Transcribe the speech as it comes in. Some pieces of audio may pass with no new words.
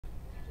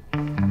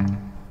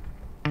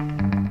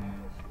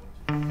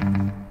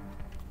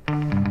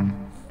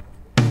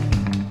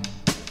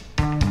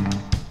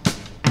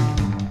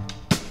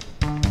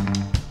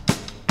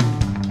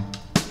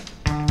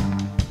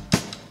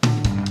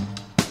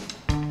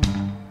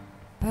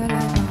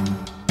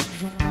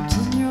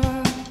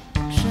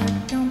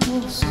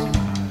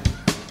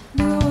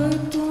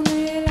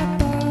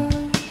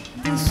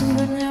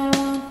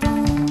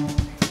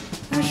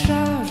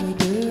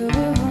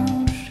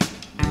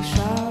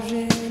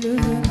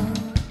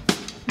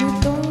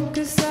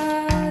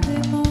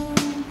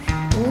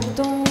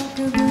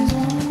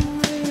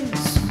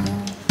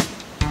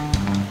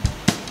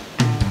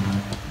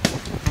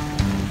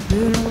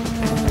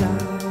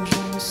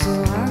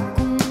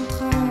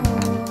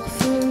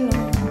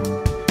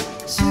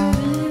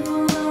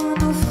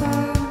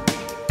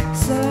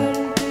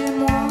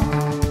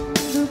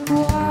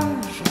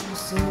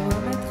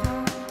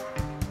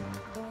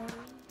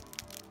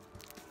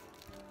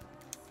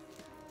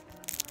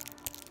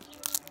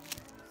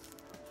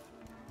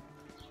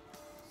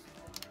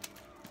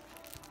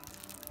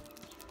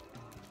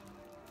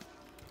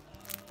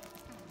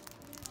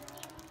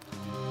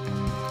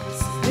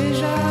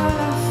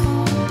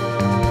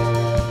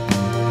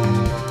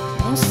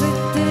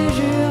t'ai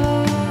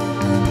juré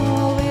de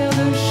mourir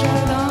de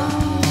chagrin.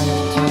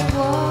 Tu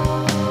vois,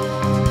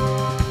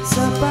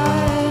 ça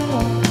paraît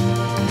loin.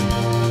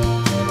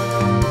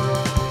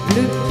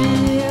 Le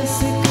pire,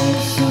 c'est que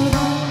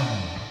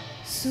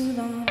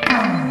soudain.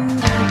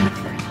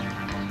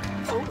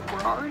 Oh,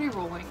 we're already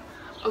rolling.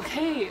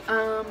 Okay,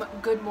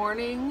 good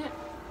morning,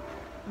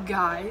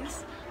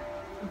 guys.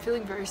 I'm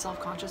feeling very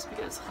self-conscious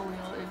because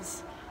Khalil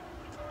is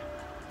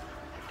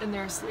in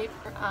there asleep.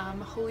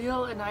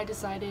 Khalil and I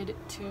decided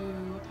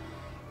to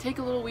take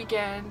a little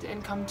weekend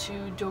and come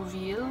to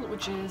Deauville,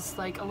 which is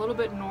like a little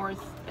bit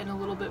north and a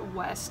little bit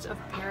west of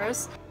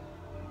Paris,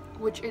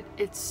 which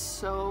it's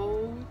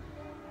so,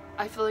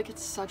 I feel like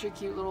it's such a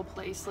cute little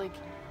place. Like,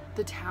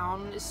 the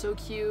town is so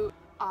cute.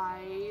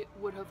 I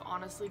would have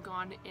honestly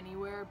gone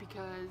anywhere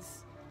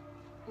because,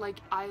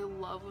 like, I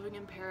love living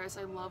in Paris.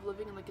 I love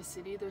living in like a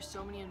city. There's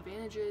so many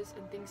advantages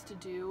and things to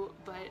do,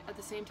 but at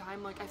the same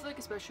time, like, I feel like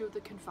especially with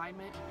the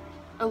confinement,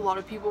 a lot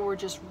of people were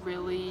just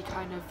really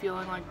kind of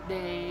feeling like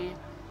they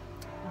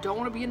don't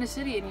want to be in a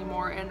city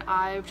anymore, and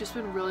I've just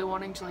been really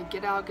wanting to like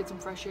get out, get some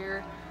fresh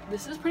air.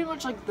 This is pretty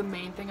much like the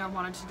main thing I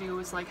wanted to do,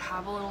 is like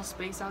have a little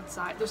space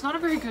outside. There's not a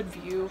very good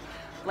view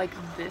like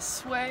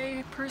this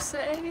way per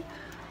se,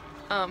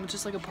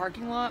 just like a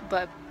parking lot,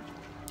 but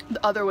the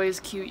other way is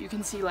cute. You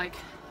can see like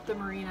the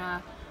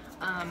marina,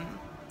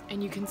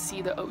 and you can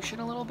see the ocean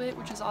a little bit,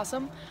 which is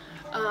awesome,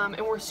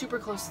 and we're super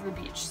close to the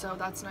beach, so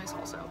that's nice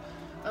also.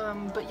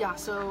 But yeah,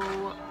 so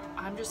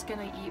I'm just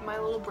gonna eat my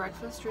little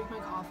breakfast, drink my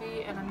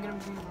coffee, and I'm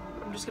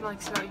just gonna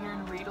like sit out here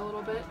and read a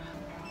little bit.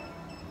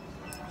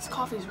 This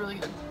coffee is really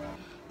good,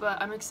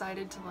 but I'm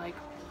excited to like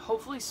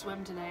hopefully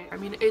swim today. I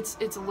mean, it's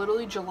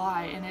literally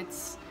July and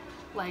it's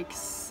like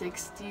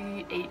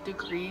 68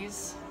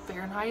 degrees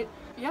Fahrenheit.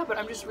 Yeah, but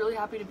I'm just really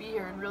happy to be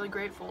here and really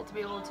grateful to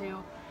be able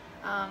to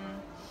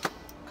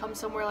come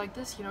somewhere like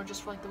this, you know,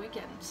 just for like the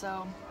weekend.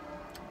 So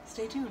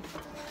stay tuned.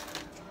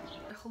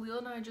 Khalil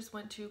and I just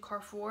went to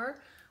Carrefour,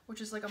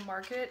 which is like a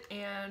market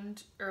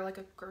or like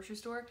a grocery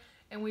store,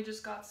 and we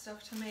just got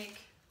stuff to make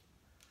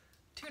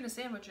tuna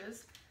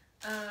sandwiches,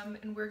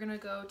 and we're gonna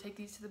go take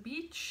these to the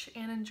beach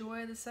and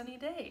enjoy the sunny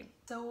day.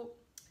 So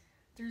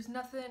there's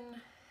nothing,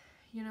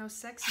 you know,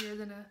 sexier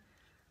than a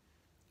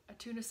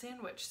tuna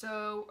sandwich.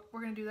 So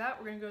we're gonna do that.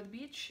 We're gonna go to the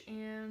beach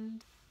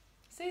and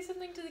say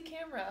something to the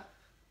camera.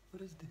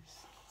 What is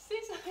this?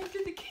 Say something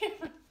to the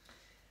camera.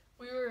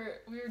 We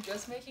were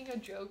just making a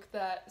joke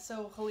that,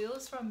 so Khalil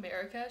is from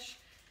Marrakesh,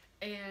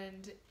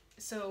 and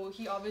so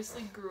he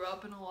obviously grew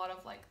up in a lot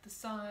of like the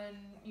sun,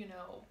 you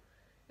know,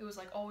 it was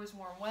like always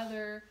warm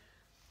weather.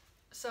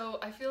 So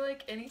I feel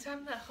like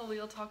anytime that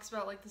Khalil talks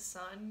about like the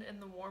sun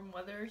and the warm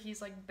weather,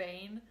 he's like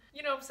Bane.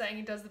 You know what I'm saying?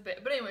 He does the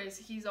bit. But anyways,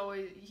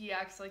 he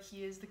acts like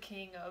he is the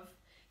king of,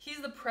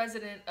 he's the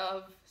president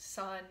of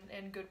sun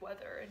and good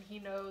weather, and he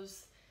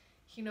knows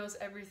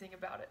everything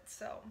about it.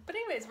 So, but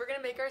anyways, we're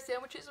gonna make our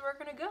sandwiches and we're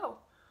gonna go.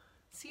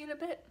 See you in a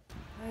bit.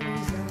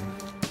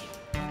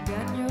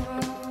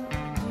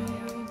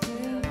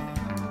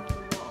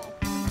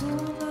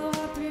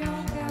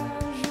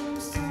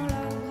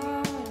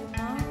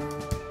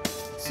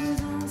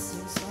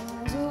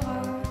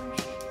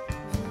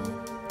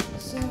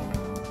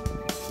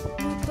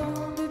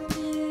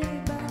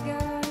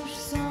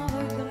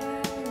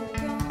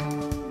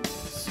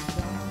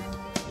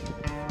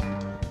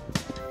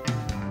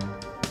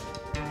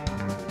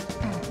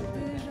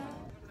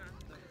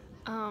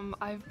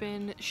 I've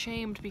been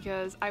shamed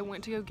because I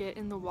went to go get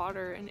in the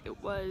water and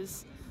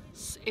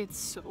it's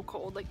so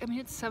cold. Like, I mean,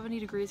 it's 70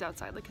 degrees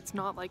outside. Like, it's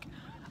not like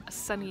a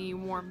sunny,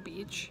 warm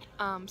beach.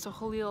 So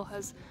Khalil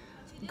has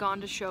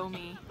gone to show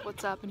me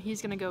what's up, and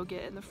he's gonna go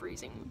get in the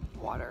freezing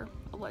water,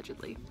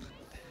 allegedly.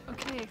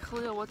 Okay,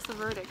 Khalil, what's the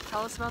verdict?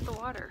 Tell us about the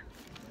water.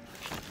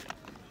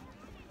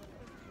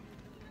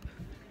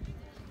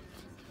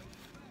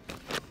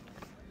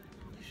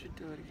 You should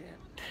do it again.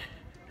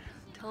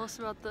 Tell us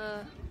about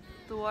the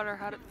water.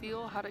 How'd it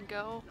feel? How'd it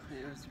go?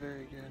 It was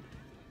very good.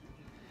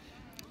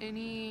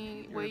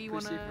 Any You're way you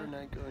wanna? for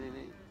not going in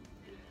it.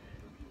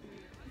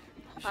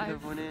 You should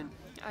have went in.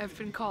 I've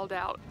been called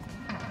out.